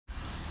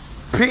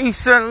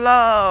Peace and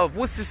love.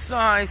 What's the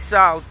science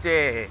out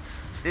there?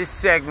 This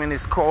segment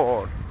is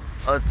called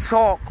A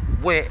Talk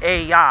with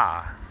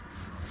AI.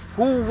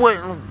 Who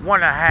wouldn't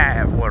want to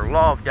have or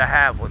love to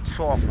have a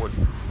talk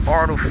with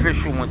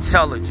artificial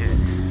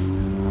intelligence?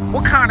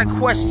 What kind of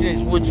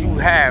questions would you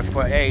have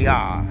for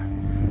AI?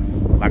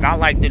 Like, I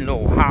like to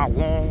know, how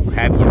long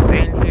have you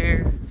been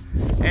here?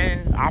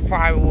 And I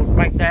probably would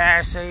like to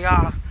ask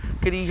AI,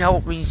 could he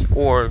help me,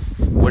 or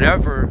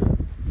whatever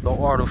the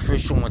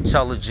artificial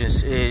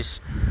intelligence is,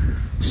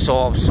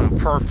 solve some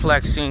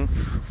perplexing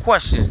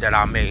questions that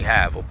I may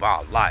have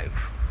about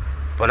life.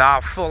 But I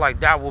feel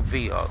like that would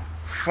be a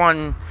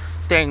fun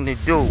thing to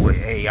do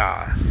with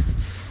AI.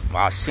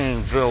 I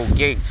seen Bill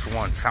Gates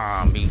one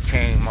time. He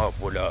came up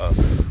with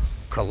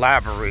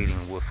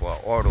collaborating with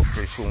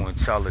artificial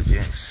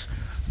intelligence,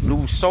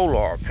 new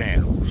solar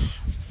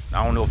panels.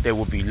 I don't know if they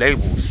would be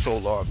labeled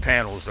solar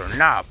panels or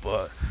not,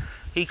 but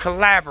he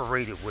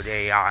collaborated with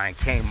AI and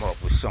came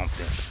up with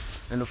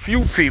something. And a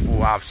few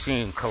people I've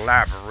seen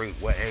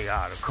collaborate with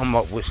AI to come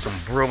up with some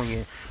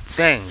brilliant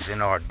things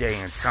in our day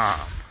and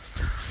time.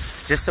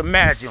 Just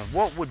imagine,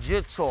 what would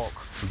your talk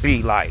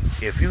be like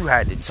if you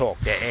had to talk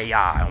to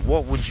AI? And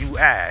what would you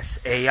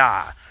ask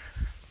AI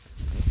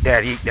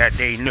that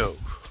they knew?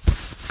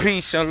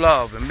 Peace and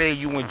love, and may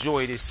you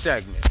enjoy this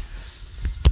segment.